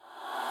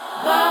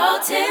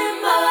Baltimore.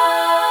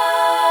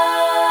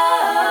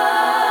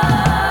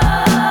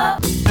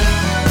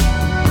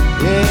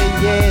 Yeah,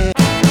 yeah.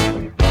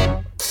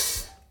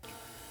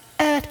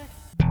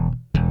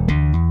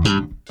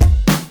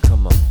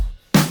 Come on.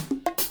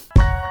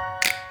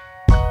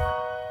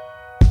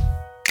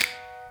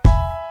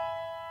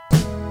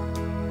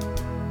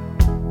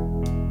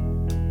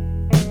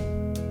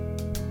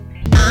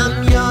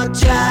 I'm your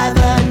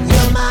driver,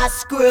 you're my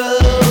screw.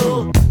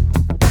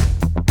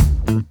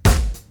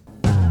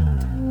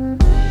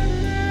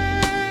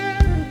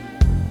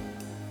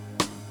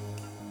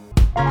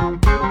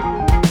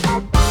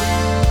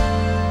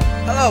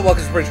 Hello,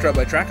 welcome to Bridge Track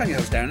by Track. I'm your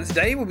host Darren, and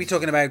today we'll be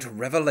talking about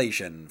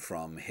Revelation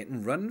from Hit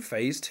and Run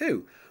Phase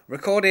 2.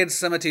 Recorded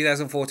summer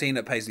 2014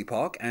 at Paisley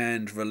Park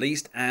and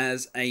released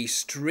as a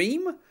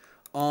stream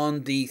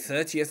on the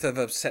 30th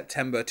of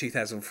September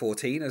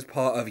 2014 as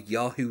part of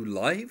Yahoo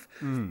Live.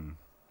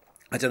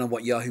 I don't know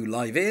what Yahoo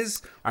Live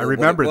is. I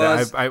remember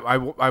that.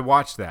 I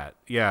watched that.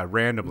 Yeah,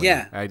 randomly.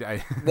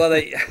 Yeah. Well,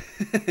 they.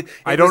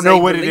 I don't know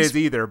what it is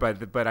either,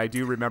 but I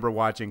do remember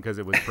watching because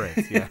it was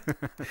Prince. Yeah.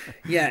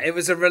 Yeah, it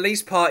was a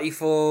release party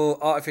for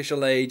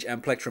Artificial Age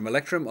and Plectrum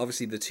Electrum.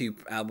 Obviously, the two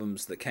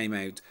albums that came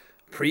out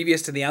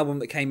previous to the album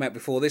that came out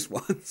before this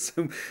one.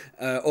 So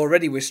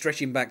already we're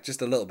stretching back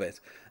just a little bit.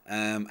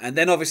 And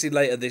then obviously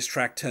later this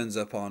track turns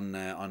up on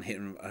Hit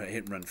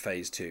and Run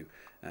Phase 2.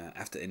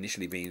 After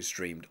initially being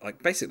streamed,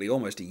 like basically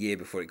almost a year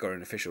before it got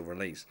an official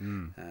release.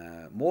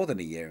 More than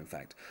a year, in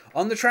fact.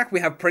 On the track, we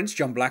have Prince,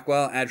 John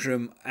Blackwell,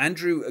 Andrew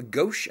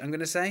Ghosh, I'm going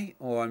to say,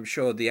 or I'm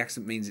sure the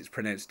accent means it's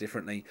pronounced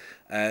differently,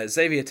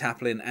 Xavier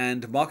Taplin,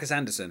 and Marcus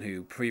Anderson,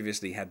 who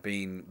previously had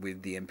been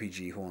with the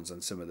MPG horns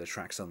on some of the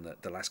tracks on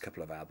the last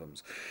couple of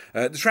albums.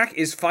 The track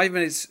is 5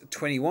 minutes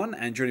 21,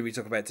 and joining me to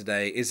talk about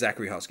today is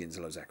Zachary Hoskins.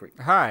 Hello, Zachary.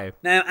 Hi.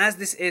 Now, as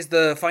this is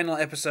the final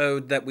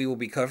episode that we will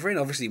be covering,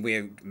 obviously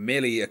we're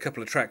merely a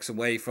couple of tracks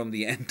away from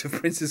the end of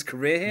Prince's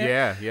career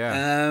here.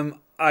 Yeah.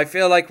 I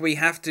feel like we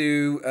have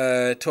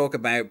to talk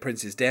about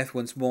Prince's death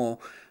once more.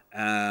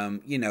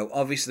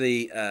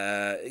 Obviously,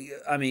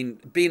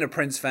 being a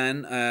Prince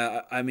fan,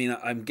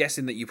 I'm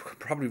guessing that you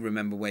probably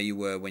remember where you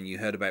were when you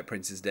heard about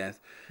Prince's death.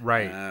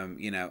 Right.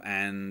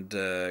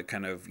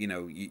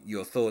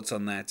 Your thoughts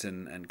on that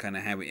and kind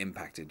of how it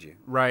impacted you.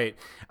 Right.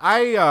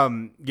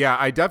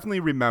 I definitely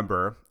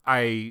remember.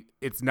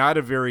 It's not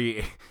a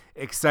very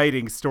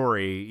exciting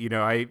story. You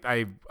know,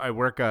 I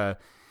work a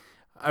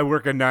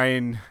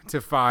 9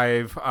 to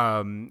 5,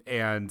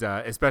 and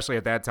especially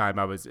at that time,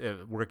 I was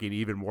working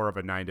even more of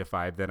a 9 to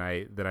 5 than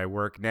I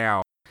work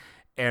now.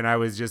 And I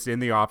was just in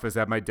the office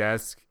at my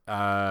desk,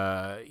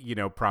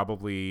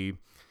 probably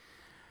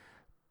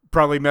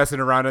messing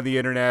around on the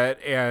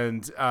internet,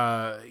 and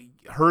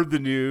heard the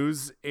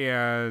news,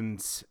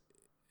 and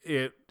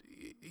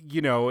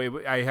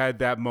I had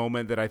that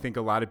moment that I think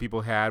a lot of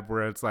people had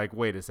where it's like,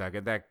 wait a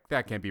second,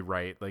 that can't be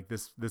right. Like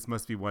this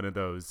must be one of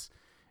those,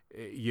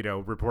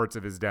 reports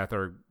of his death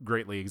are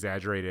greatly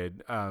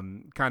exaggerated,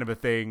 kind of a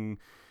thing.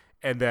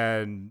 And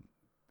then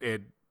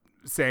it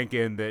sank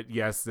in that,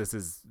 yes, this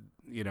is,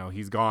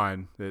 he's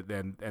gone,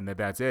 and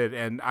that's it.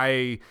 And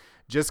I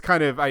just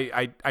kind of,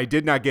 I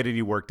did not get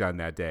any work done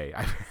that day.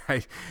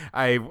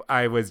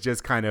 I was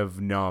just kind of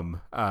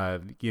numb,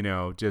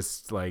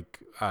 just like,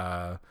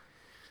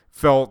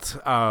 felt,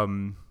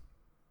 it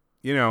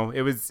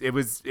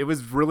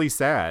was really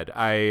sad.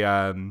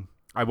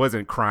 I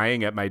wasn't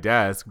crying at my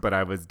desk, but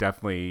I was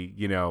definitely,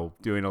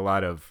 doing a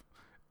lot of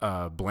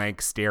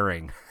blank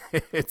staring.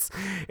 It's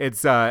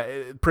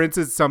Prince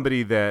is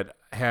somebody that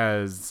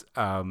has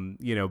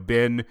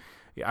been.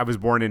 I was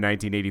born in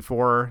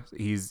 1984.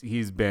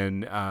 He's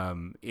been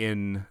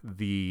in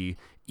the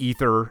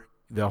ether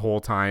the whole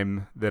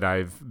time that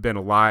I've been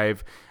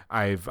alive.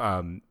 I've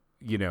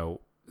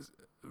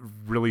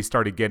really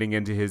started getting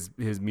into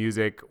his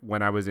music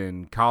when I was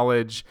in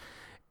college.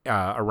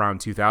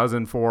 Around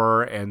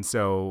 2004, and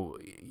so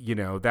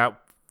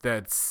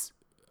that's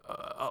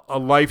a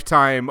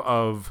lifetime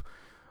of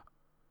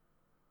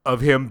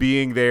him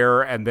being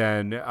there, and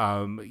then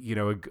a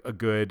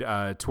good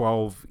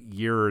 12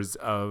 years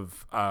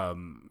of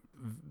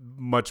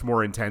much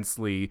more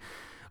intensely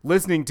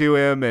listening to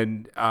him,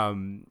 and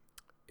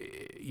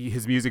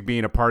his music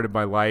being a part of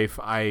my life.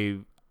 I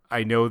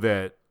know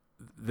that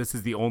this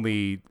is the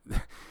only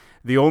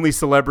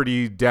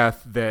celebrity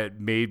death that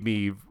made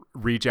me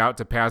reach out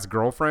to past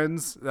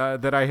girlfriends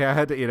that I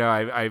had.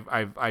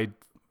 I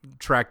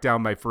tracked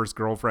down my first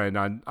girlfriend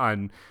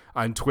on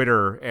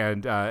Twitter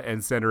and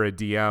sent her a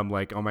DM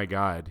like, oh my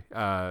God,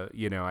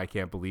 I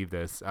can't believe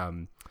this.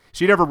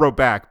 She never wrote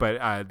back,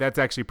 but that's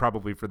actually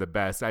probably for the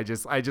best. I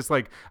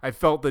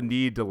felt the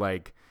need to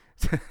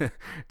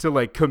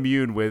to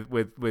commune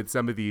with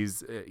some of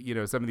these,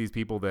 some of these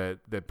people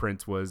that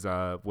Prince was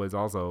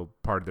also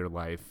part of their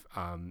life.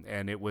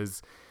 And it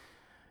was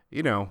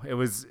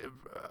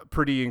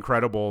pretty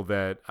incredible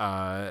that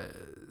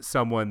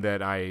someone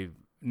that I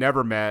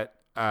never met,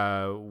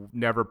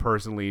 never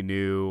personally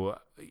knew,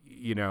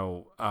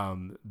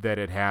 that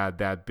it had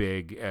that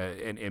big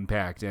an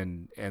impact,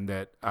 and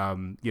that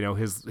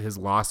his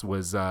loss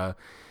was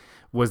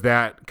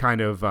that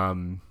kind of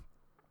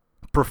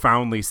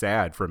profoundly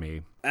sad for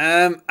me.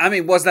 I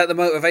mean, was that the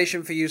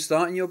motivation for you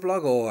starting your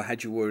blog, or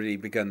had you already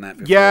begun that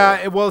before?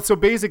 Yeah, well, so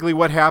basically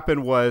what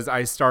happened was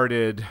I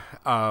started,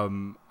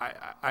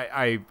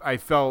 I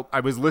felt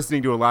I was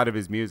listening to a lot of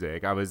his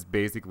music. I was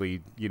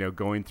basically,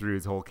 going through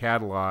his whole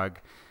catalog,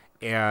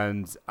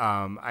 and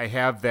I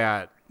have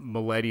that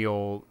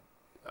millennial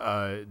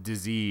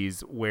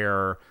disease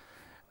where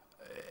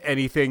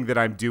anything that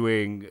I'm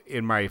doing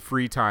in my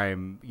free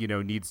time,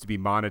 needs to be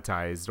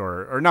monetized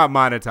or not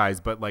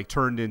monetized, but like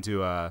turned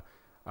into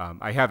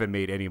I haven't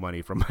made any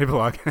money from my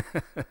blog,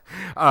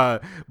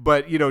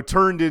 but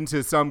turned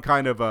into some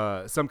kind of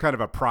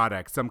a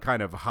product, some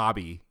kind of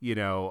hobby.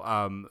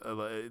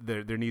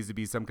 There needs to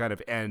be some kind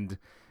of end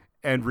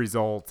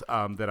result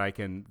that I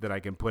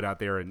can put out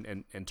there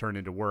and turn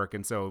into work.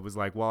 And so it was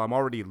like, well, I'm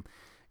already,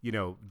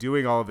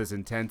 doing all of this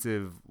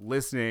intensive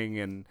listening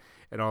and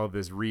all of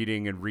this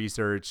reading and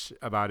research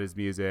about his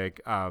music.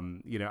 I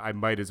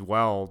might as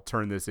well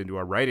turn this into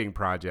a writing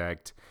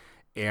project.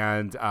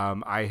 And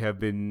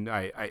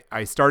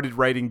I started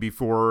writing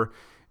before,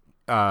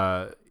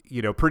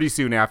 pretty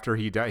soon after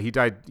he died. He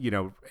died,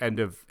 end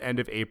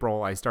of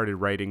April. I started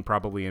writing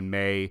probably in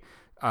May.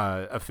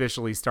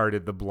 Officially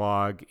started the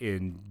blog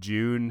in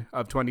June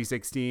of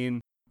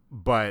 2016.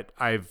 But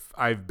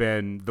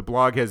the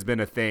blog has been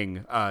a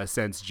thing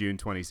since June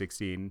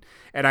 2016,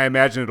 and I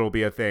imagine it'll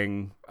be a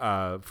thing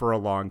for a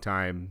long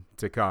time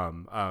to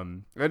come.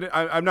 And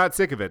I'm not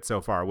sick of it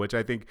so far, which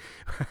I think,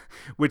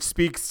 which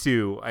speaks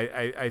to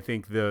I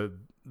think the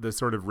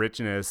sort of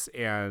richness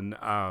and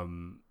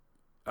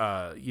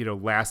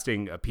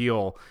lasting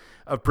appeal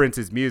of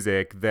Prince's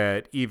music,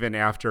 that even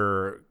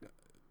after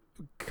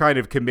kind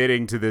of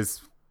committing to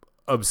this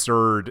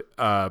absurd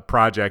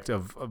project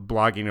of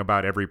blogging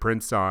about every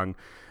Prince song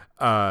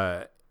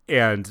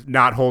and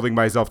not holding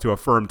myself to a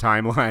firm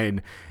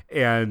timeline,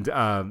 and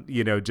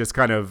just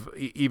kind of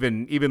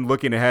even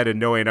looking ahead and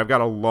knowing I've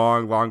got a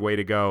long way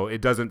to go,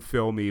 it doesn't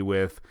fill me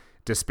with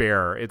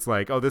despair. It's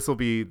like, oh, this will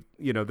be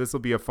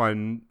a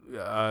fun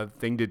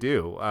thing to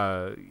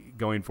do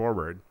going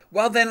forward.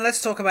 Well, then let's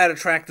talk about a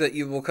track that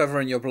you will cover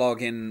in your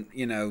blog in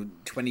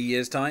 20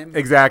 years time.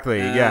 Exactly.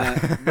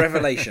 Yeah.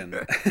 Revelation.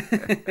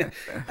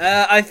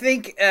 I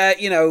think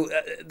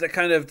the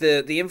kind of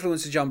the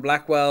influence of John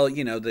Blackwell.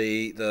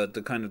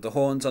 The kind of the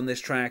horns on this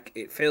track.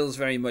 It feels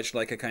very much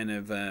like a kind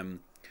of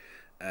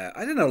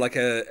I don't know, like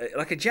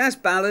a jazz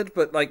ballad,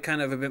 but like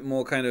kind of a bit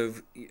more kind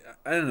of,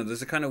 I don't know.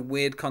 There's a kind of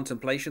weird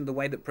contemplation the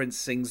way that Prince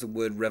sings the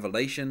word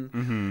revelation.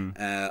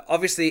 Mm-hmm.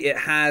 Obviously, it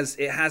has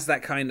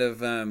that kind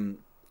of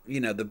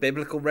the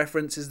biblical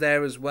references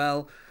there as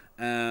well.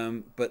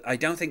 But I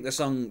don't think the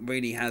song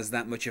really has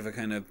that much of a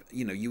kind of,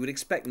 you would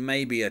expect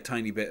maybe a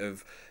tiny bit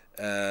of,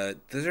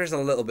 there's a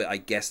little bit, I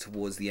guess,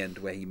 towards the end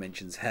where he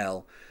mentions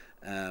hell.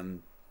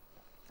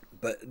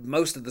 But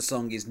most of the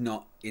song is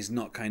not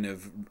kind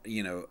of,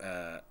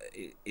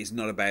 is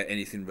not about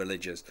anything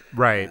religious.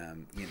 Right.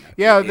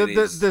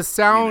 The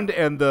sound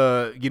and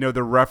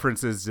the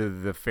references to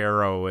the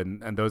Pharaoh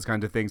and those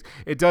kinds of things.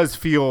 It does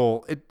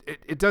feel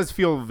it does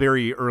feel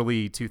very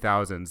early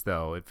 2000s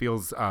though. It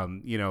feels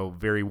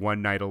very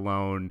One Night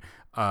Alone,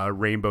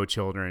 Rainbow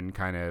Children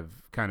kind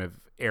of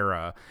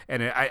era.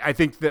 And I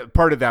think that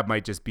part of that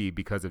might just be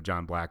because of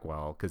John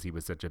Blackwell, because he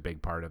was such a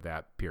big part of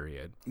that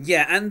period.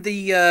 Yeah, and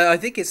the I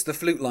think it's the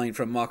flute line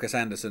from Marcus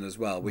Anderson as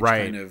well, which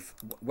kind of,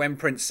 when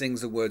Prince sings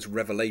the words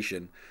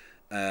revelation,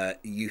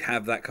 you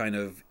have that kind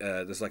of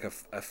there's like a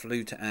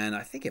flute and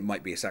I think it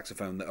might be a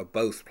saxophone that are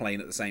both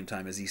playing at the same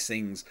time as he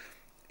sings.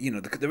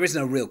 There is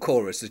no real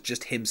chorus. It's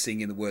just him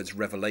singing the words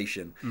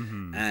revelation.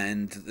 Mm-hmm.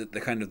 And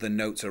the kind of the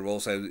notes are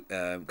also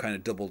kind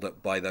of doubled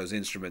up by those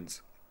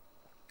instruments.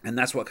 And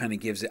that's what kind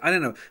of gives it, I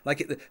don't know,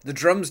 like the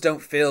drums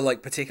don't feel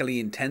like particularly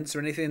intense or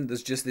anything.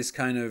 There's just this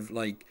kind of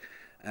like,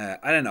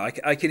 I don't know.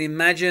 I can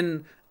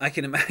imagine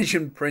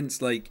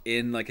Prince like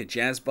in like a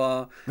jazz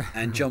bar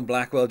and John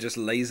Blackwell just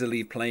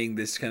lazily playing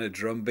this kind of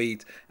drum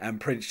beat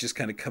and Prince just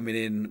kind of coming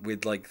in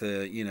with like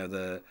to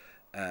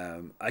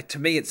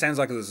me it sounds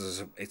like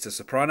it's a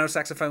soprano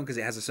saxophone because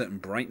it has a certain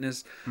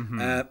brightness.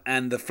 Mm-hmm.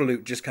 And the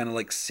flute just kind of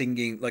like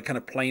singing, like kind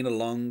of playing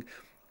along.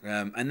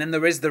 And then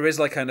there is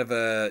like kind of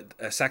a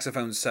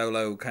saxophone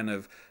solo kind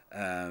of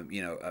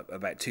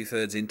about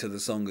 2/3 into the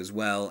song as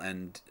well,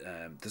 and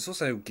there's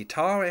also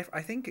guitar if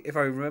I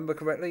remember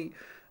correctly,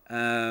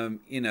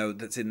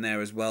 that's in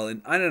there as well.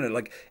 And I don't know,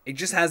 like it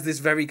just has this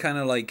very kind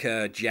of like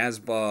jazz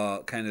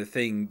bar kind of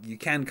thing. You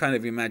can kind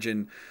of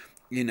imagine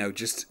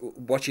just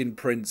watching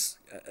Prince,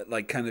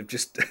 like kind of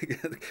just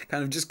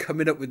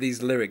coming up with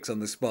these lyrics on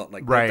the spot.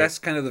 Like Right. that's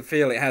kind of the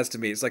feel it has to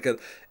me. It's like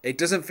it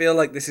doesn't feel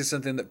like this is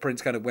something that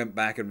Prince kind of went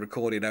back and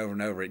recorded over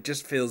and over. It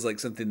just feels like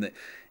something that,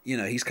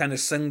 he's kind of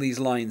sung these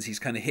lines, he's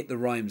kind of hit the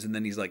rhymes, and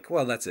then he's like,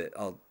 well, that's it.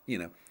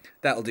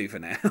 That'll do for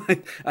now.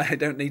 I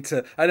don't need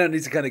to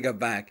kind of go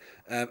back.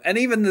 And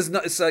even there's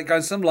not, it's like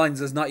on some lines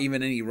there's not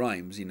even any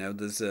rhymes.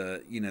 There's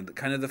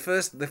kind of the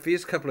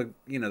first couple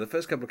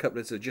of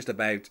couplets are just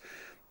about,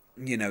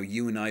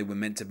 you and I were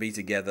meant to be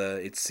together.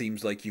 It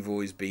seems like you've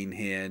always been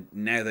here.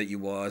 Now that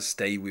you are,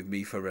 stay with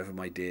me forever,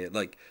 my dear.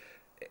 Like,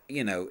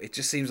 it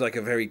just seems like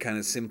a very kind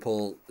of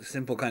simple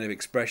kind of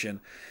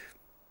expression.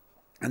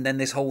 And then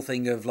this whole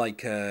thing of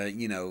like, for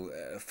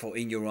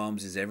in your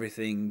arms is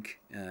everything,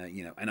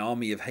 an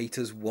army of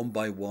haters one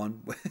by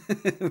one,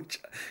 which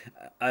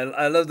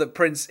I love that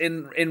Prince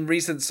in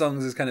recent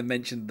songs has kind of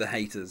mentioned the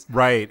haters.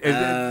 Right.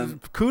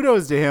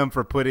 Kudos to him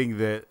for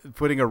putting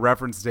a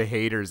reference to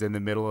haters in the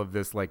middle of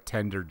this like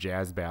tender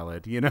jazz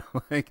ballad,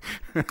 like,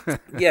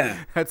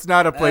 yeah, that's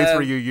not a place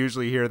where you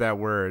usually hear that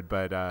word,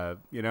 but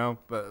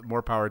but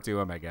more power to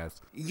him, I guess.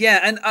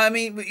 Yeah. And I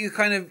mean,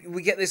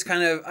 we get this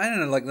kind of, I don't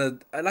know,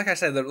 like I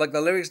said, like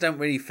the lyrics don't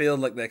really feel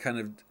like they're kind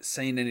of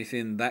saying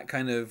anything that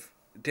kind of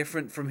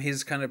different from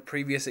his kind of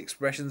previous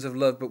expressions of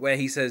love, but where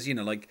he says,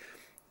 the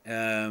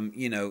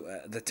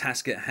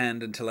task at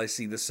hand until I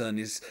see the sun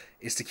is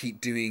to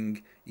keep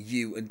doing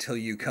you until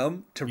you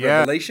come to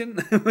Revelation,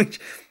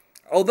 which,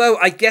 although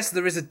I guess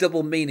there is a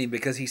double meaning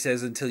because he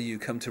says until you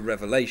come to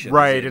Revelation.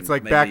 Right. It's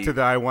like maybe back to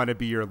the I want to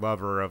be your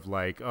lover of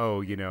like,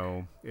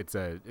 it's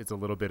a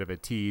little bit of a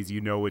tease.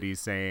 What he's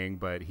saying,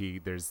 but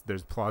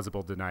there's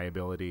plausible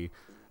deniability.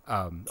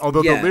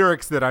 Although the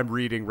lyrics that I'm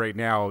reading right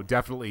now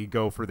definitely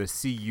go for the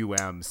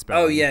cum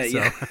spelling. Oh yeah,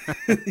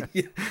 so.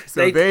 Yeah.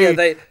 So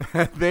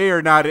they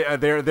are not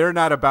they're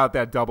not about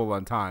that double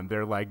entendre.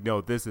 They're like,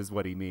 no, this is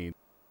what he means.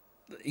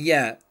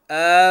 Yeah.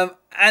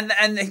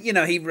 And he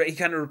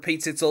kind of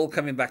repeats "It's all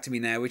coming back to me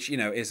now," which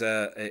is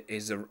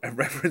a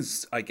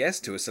reference, I guess,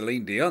 to a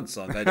Celine Dion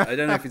song. I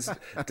don't know if it's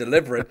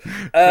deliberate.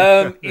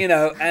 And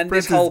Prince's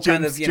this whole Jim,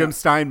 kind of Jim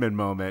Steinman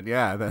moment,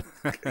 yeah.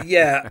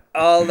 Yeah,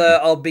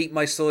 I'll beat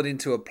my sword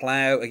into a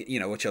plow,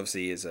 which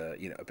obviously is a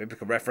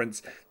biblical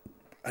reference,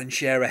 and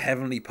share a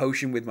heavenly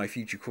potion with my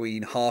future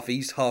queen, half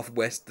east, half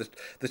west,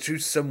 the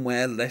truth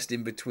somewhere lest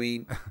in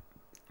between.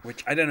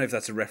 Which I don't know if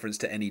that's a reference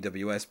to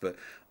NEWS, but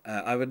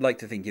I would like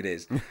to think it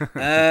is.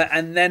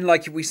 And then,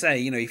 like we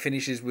say, he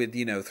finishes with,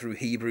 through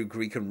Hebrew,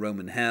 Greek, and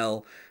Roman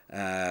hell,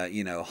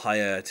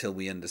 higher till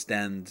we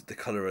understand the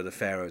color of the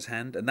Pharaoh's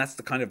hand. And that's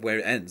the kind of where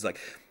it ends. Like,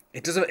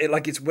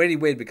 it's really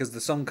weird because the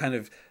song kind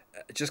of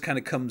just kind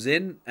of comes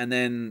in and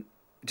then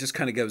just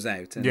kind of goes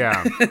out. And,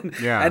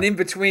 yeah. And in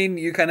between,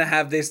 you kind of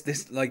have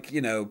this like,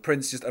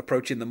 Prince just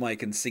approaching the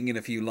mic and singing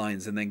a few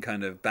lines and then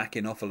kind of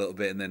backing off a little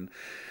bit and then,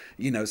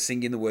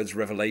 singing the words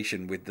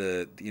Revelation with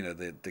the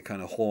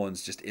kind of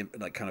horns just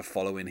like kind of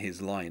following his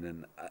line.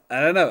 And I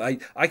don't know,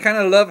 I kind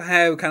of love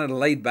how kind of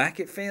laid back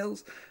it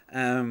feels.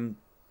 I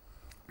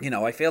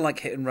feel like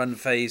Hit and Run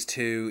Phase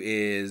 2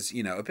 is,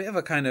 a bit of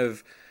a kind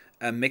of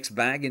a mixed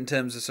bag in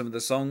terms of some of the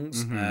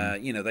songs.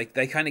 Mm-hmm.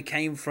 They kind of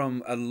came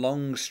from a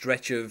long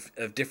stretch of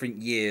different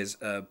years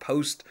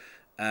post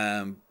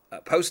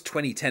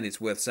 2010, it's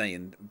worth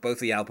saying,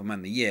 both the album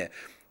and the year.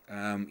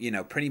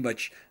 Pretty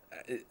much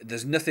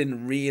there's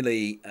nothing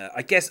really,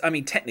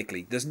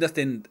 technically, there's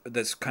nothing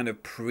that's kind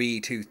of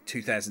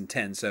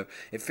pre-2010, so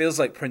it feels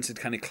like Prince had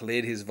kind of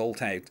cleared his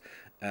vault out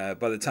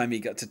by the time he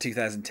got to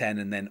 2010,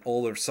 and then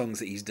all the songs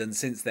that he's done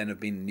since then have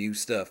been new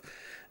stuff.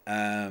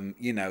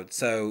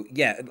 So,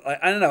 yeah,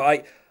 I don't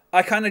know,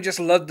 I kind of just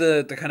love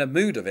the kind of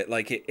mood of it.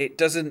 Like it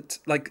doesn't,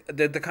 like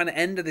the kind of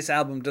end of this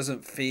album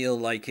doesn't feel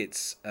like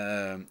it's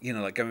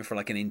like going for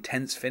like an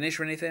intense finish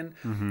or anything.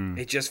 Mm-hmm.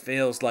 It just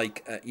feels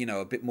like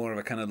a bit more of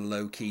a kind of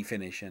low key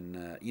finish.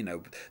 And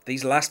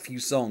these last few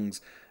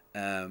songs,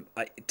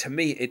 to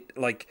me it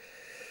like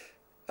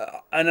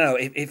I don't know.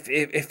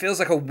 It feels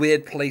like a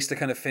weird place to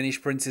kind of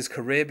finish Prince's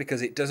career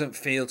because it doesn't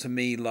feel to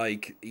me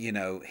like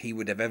he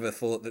would have ever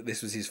thought that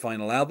this was his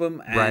final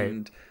album.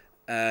 And right.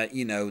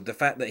 The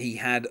fact that he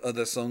had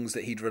other songs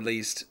that he'd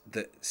released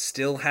that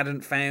still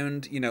hadn't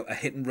found, a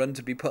hit and run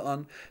to be put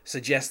on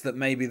suggests that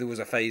maybe there was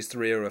a phase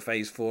 3 or a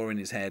phase 4 in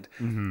his head,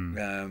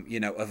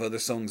 mm-hmm. Of other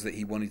songs that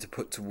he wanted to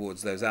put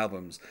towards those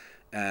albums.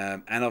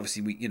 And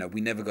obviously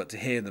we never got to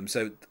hear them.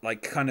 So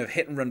like kind of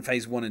hit and run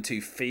phase 1 and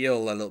 2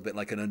 feel a little bit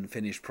like an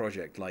unfinished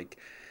project. Like,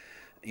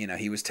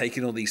 he was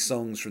taking all these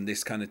songs from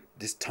this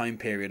time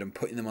period and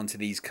putting them onto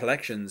these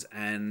collections,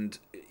 and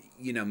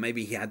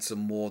maybe he had some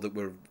more that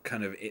were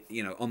kind of,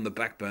 on the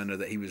back burner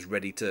that he was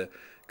ready to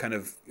kind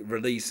of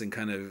release and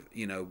kind of,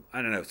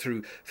 I don't know,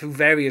 through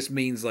various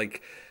means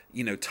like,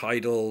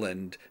 Tidal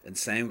and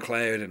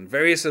SoundCloud and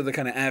various other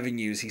kind of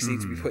avenues. He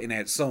seems to be putting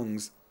out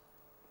songs.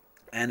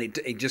 And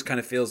it just kind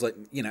of feels like,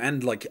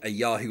 and like a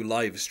Yahoo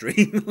live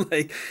stream,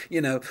 like,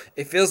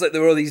 it feels like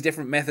there were all these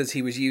different methods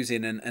he was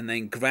using, and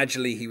then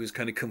gradually he was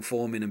kind of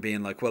conforming and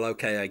being like, well,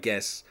 okay, I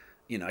guess,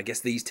 I guess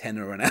these 10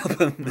 are an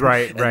album.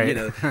 Right, and, right.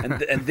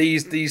 And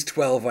these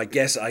 12, I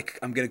guess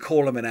I'm going to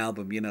call them an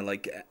album,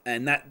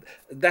 and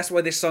that's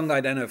why this song,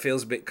 I don't know,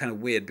 feels a bit kind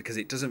of weird, because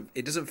it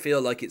doesn't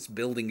feel like it's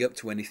building up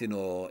to anything,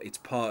 or it's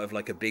part of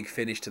like a big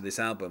finish to this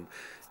album,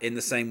 in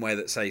the same way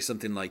that, say,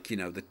 something like,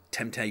 the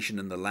Temptation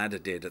and the Ladder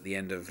did at the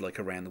end of like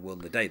Around the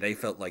World in a Day. They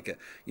felt like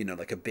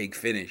a big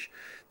finish.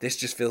 This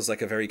just feels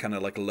like a very kind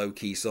of like low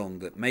key song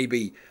that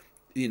maybe,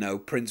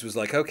 Prince was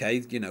like, okay,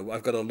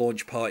 I've got a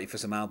launch party for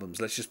some albums.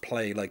 Let's just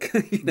play like,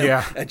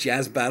 a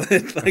jazz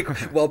ballad, like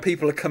while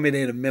people are coming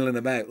in and milling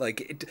about.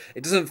 Like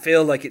it doesn't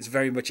feel like it's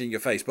very much in your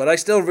face, but I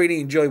still really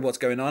enjoy what's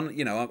going on.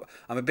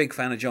 I'm a big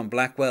fan of John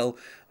Blackwell.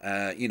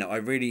 I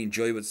really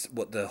enjoy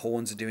what the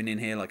horns are doing in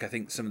here. Like I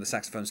think some of the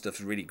saxophone stuff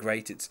is really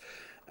great. It's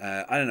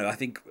I don't know. I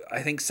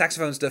think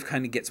saxophone stuff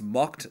kind of gets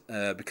mocked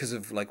because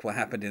of like what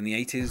happened in the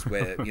 80s,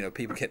 where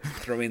people kept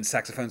throwing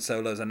saxophone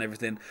solos and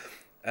everything.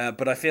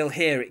 But I feel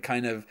here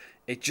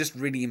it just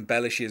really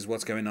embellishes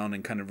what's going on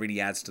and kind of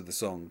really adds to the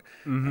song.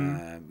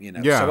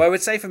 Yeah. So I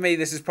would say for me,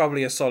 this is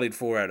probably a solid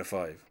 4 out of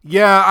 5.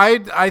 Yeah,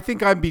 I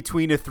think I'm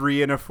between a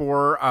 3 and a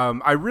 4.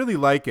 I really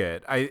like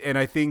it.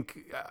 I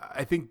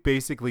think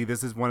basically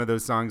this is one of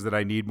those songs that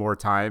I need more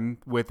time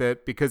with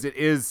it, because it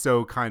is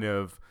so kind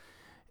of,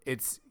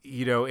 it's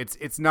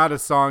not a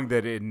song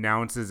that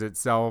announces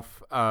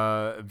itself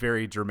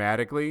very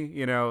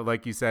dramatically.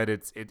 Like you said,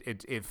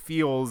 it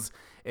feels,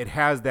 it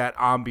has that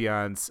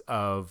ambiance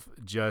of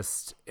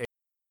just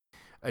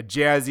a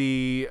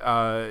jazzy,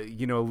 a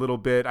little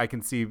bit. I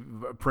can see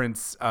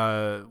Prince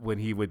when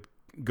he would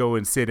go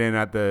and sit in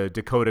at the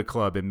Dakota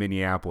Club in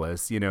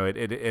Minneapolis. It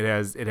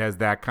has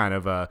that kind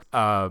of a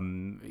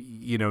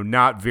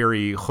not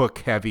very hook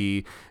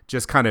heavy,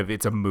 just kind of,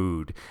 it's a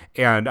mood,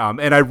 and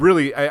I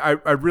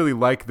really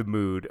like the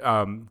mood.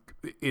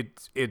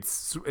 It's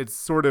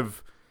sort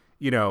of,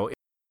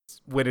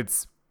 when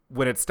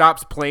it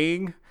stops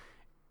playing,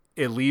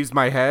 it leaves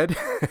my head.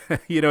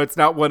 It's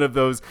not one of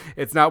those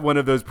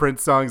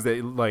Prince songs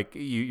that like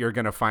you're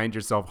gonna find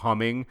yourself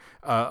humming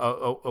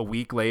a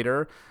week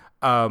later.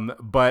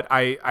 But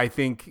I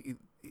think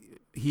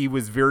he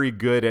was very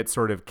good at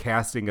sort of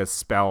casting a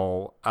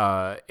spell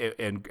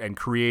and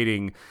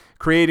creating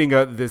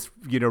this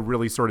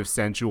really sort of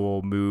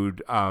sensual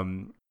mood,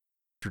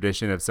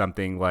 tradition of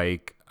something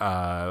like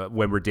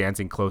When We're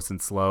Dancing Close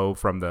and Slow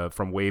from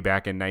way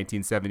back in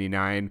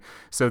 1979.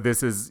 So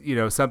this is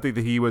something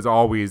that he was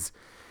always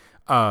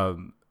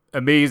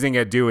amazing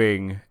at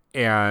doing.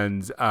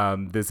 And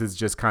this is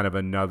just kind of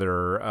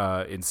another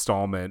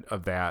installment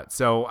of that.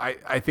 So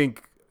I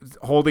think,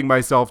 holding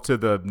myself to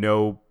the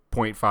no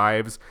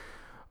 0.5s,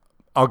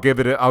 I'll give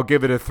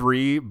it a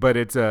 3, but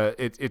it's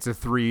a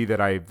 3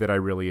 that I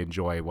really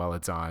enjoy while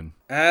it's on.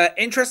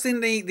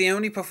 Interestingly, the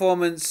only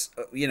performance,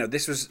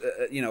 this was,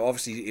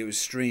 obviously it was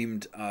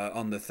streamed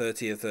on the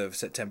 30th of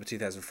September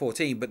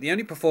 2014, but the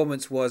only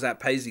performance was at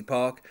Paisley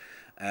Park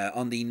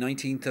on the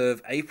 19th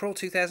of April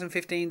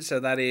 2015. So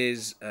that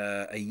is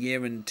a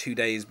year and 2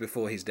 days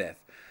before his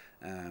death.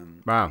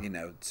 Wow.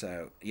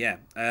 So yeah.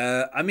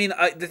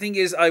 The thing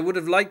is, I would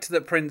have liked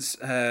that Prince,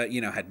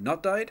 had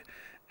not died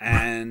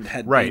and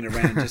had right. been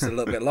around just a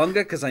little bit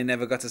longer, because I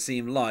never got to see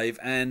him live.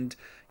 And,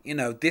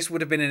 this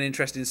would have been an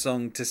interesting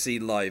song to see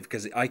live,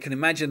 because I can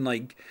imagine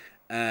like,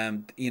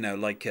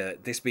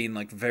 this being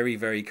like very,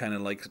 very kind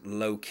of like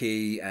low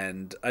key,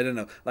 and I don't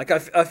know, like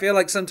I feel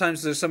like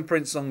sometimes there's some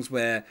Prince songs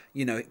where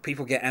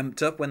people get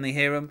amped up when they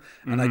hear them,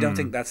 and I don't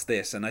think that's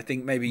this, and I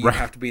think maybe you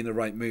have to be in the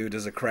right mood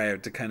as a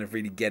crowd to kind of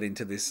really get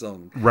into this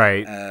song,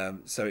 right?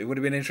 So it would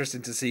have been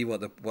interesting to see what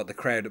the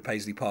crowd at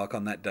Paisley Park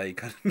on that day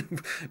kind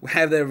of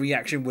how their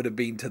reaction would have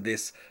been to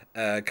this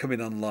coming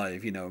on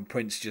live, and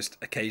Prince just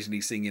occasionally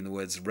singing the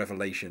words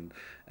Revelation,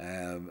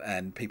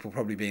 and people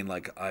probably being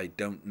like, I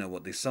don't know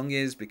what this song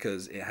is,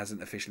 because it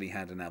hasn't officially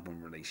had an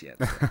album release yet.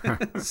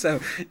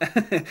 So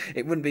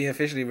it wouldn't be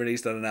officially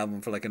released on an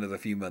album for like another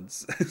few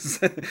months.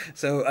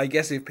 So I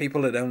guess if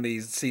people had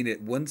only seen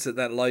it once at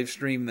that live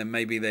stream, then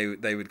maybe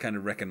they would kind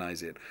of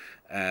recognize it.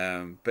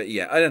 But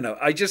yeah, I don't know.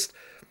 I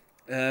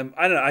don't know.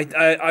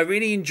 I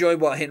really enjoy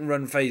what Hit and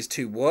Run Phase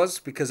 2 was,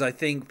 because I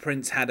think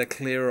Prince had a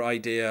clearer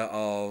idea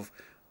of,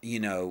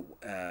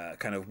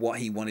 kind of what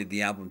he wanted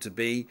the album to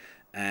be.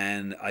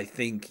 And I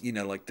think,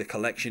 like the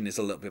collection is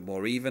a little bit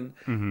more even.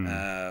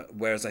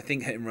 Whereas I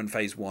think Hit and Run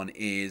Phase 1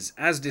 is,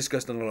 as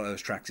discussed on a lot of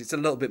those tracks, it's a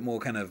little bit more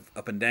kind of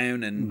up and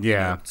down. And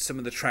some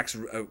of the tracks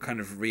are kind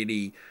of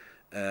really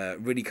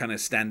kind of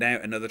stand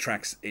out. And other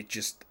tracks, it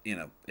just,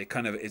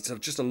 it's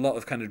just a lot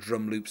of kind of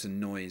drum loops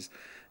and noise.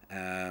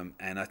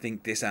 And I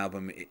think this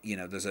album,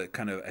 there's a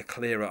kind of a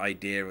clearer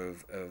idea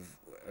of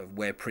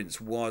where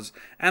Prince was,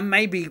 and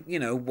maybe,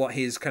 what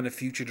his kind of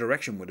future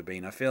direction would have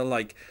been. I feel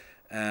like,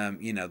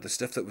 the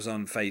stuff that was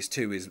on Phase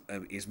 2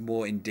 is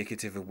more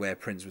indicative of where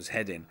Prince was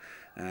heading,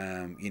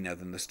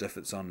 than the stuff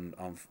that's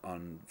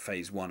on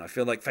Phase 1. I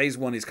feel like Phase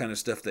 1 is kind of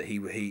stuff that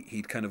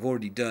he'd kind of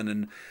already done,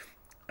 and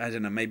I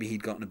don't know, maybe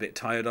he'd gotten a bit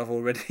tired of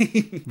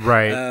already.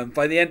 Right.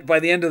 By the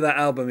end of that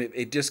album,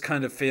 it just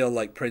kind of feel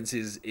like Prince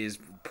is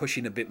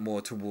pushing a bit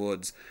more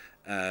towards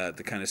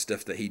the kind of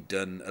stuff that he'd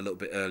done a little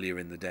bit earlier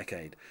in the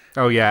decade.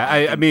 Oh yeah,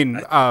 I mean,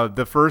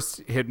 the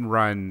first Hit and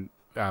Run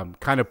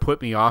kind of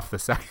put me off the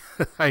second.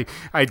 I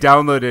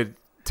downloaded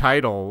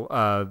Tidal,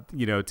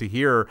 to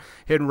hear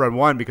Hit and Run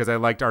 1 because I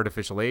liked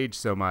Artificial Age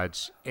so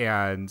much,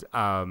 and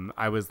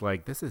I was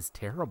like, this is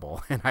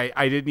terrible, and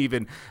I didn't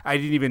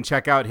even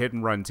check out Hit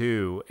and Run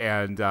 2,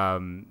 and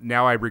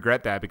now I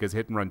regret that because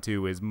Hit and Run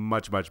 2 is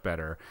much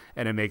better,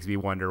 and it makes me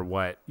wonder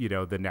what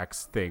the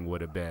next thing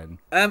would have been.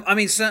 I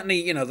mean,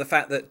 certainly, the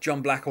fact that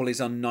John Blackwell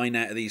is on 9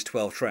 out of these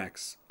 12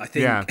 tracks, I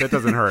think, yeah, that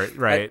doesn't hurt,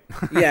 right?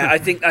 I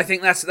think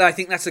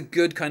that's a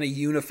good kind of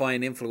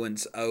unifying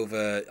influence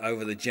over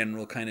the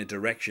general kind of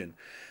direction,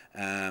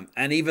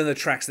 and even the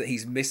tracks that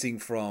he's missing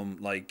from,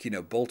 like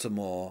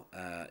Baltimore,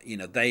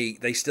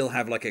 they still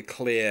have like a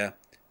clear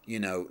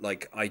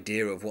like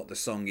idea of what the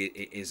song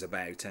is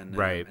about, and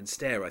right. And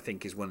Stare, I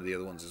think, is one of the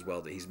other ones as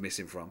well that he's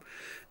missing from,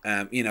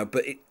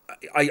 but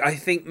I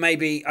think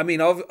maybe, I mean,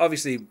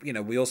 obviously,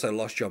 we also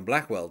lost John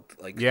Blackwell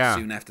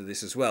soon after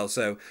this as well,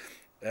 so.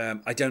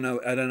 I don't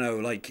know.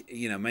 Like,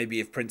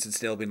 maybe if Prince had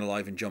still been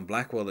alive and John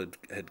Blackwell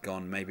had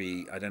gone,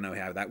 maybe, I don't know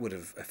how that would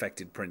have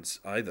affected Prince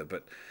either.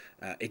 But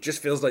it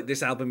just feels like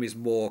this album is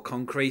more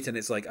concrete, and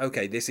it's like,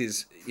 okay, this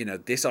is,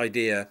 this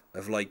idea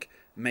of like,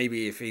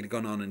 maybe if he'd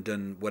gone on and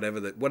done whatever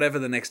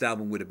the next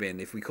album would have been,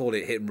 if we called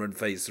it Hit and Run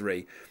Phase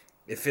 3,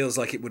 it feels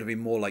like it would have been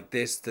more like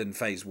this than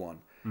Phase 1.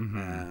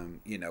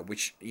 Mm-hmm.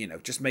 Which,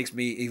 just makes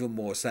me even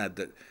more sad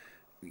that,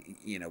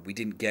 we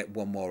didn't get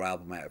one more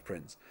album out of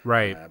Prince,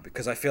 right?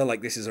 Because I feel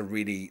like this is a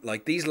really,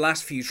 like, these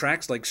last few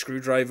tracks, like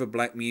Screwdriver,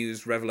 Black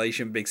Muse,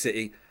 Revelation, Big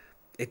City,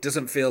 it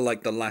doesn't feel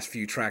like the last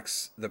few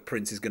tracks that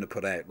Prince is going to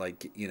put out.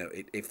 Like,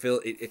 it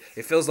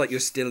feels like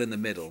you're still in the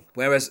middle.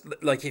 Whereas,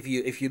 like, if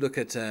you look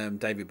at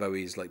David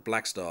Bowie's like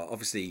Black Star,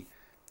 obviously,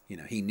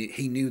 he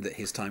knew that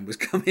his time was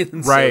coming.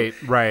 And right.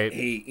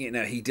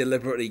 He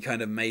deliberately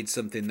kind of made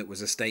something that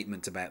was a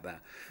statement about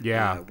that.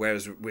 Yeah.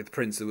 Whereas with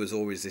Prince, there was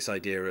always this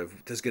idea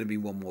of there's going to be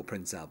one more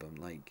Prince album.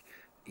 Like,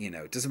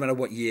 it doesn't matter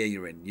what year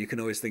you're in. You can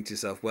always think to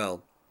yourself,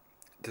 well,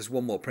 there's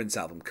one more Prince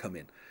album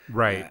coming.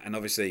 Right. And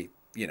obviously,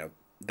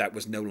 that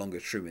was no longer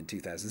true in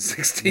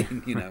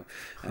 2016.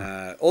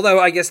 Although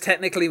I guess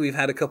technically we've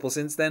had a couple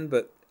since then,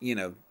 but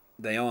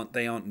they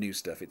aren't new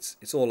stuff.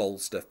 It's all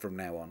old stuff from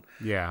now on.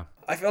 Yeah.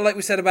 I feel like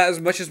we said about as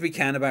much as we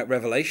can about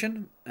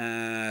Revelation.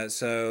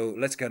 So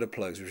let's go to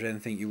plugs. Was there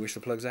anything you wish to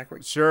plug,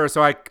 Zachary? Sure.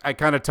 So I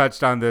kind of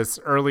touched on this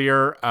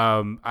earlier.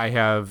 I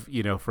have,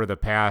 for the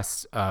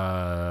past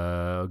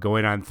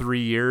going on 3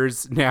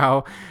 years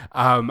now,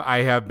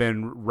 I have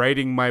been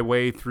writing my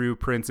way through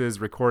Prince's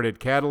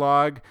recorded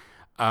catalog.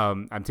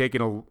 I'm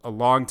taking a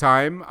long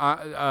time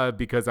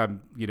because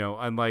I'm,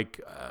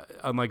 unlike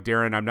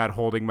Darren, I'm not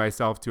holding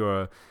myself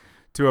to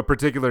a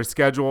particular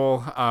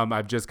schedule.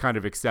 I've just kind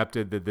of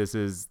accepted that this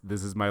is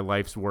my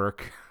life's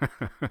work.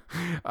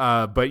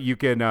 But you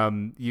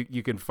can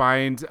you can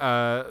find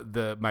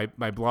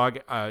my blog.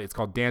 It's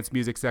called Dance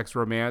Music Sex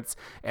Romance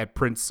at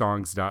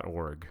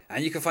princesongs.org.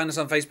 And you can find us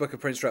on Facebook at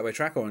Prince Track by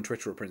Track or on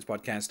Twitter at Prince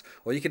Podcast,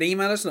 or you can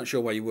email us, not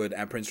sure why you would,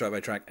 at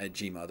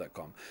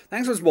princetrackbytrack@gmail.com.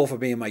 Thanks once more for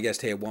being my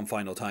guest here one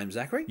final time,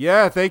 Zachary.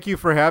 Yeah, thank you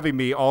for having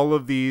me. All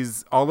of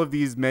these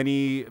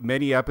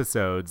many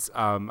episodes.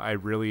 I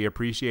really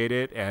appreciate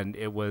it, and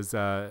it was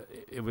a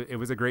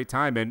great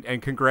time,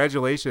 and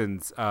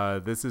congratulations.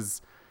 This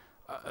is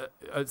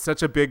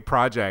such a big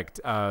project,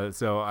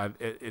 so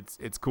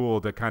it's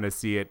cool to kind of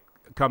see it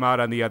come out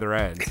on the other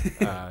end.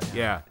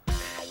 Yeah.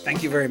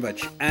 Thank you very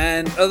much,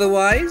 and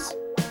otherwise,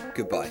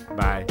 goodbye.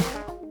 Bye.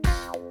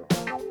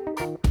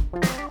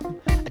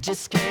 I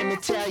just came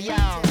to tell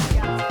y'all,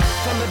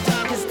 from the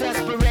darkest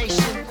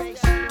desperation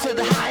to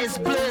the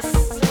highest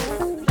bliss,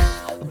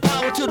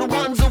 power to the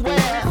ones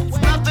aware,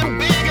 it's nothing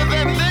bigger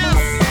than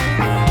this.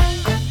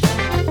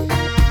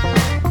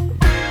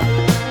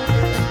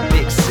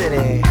 Big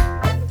city,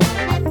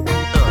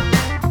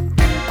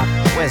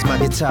 where's my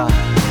guitar?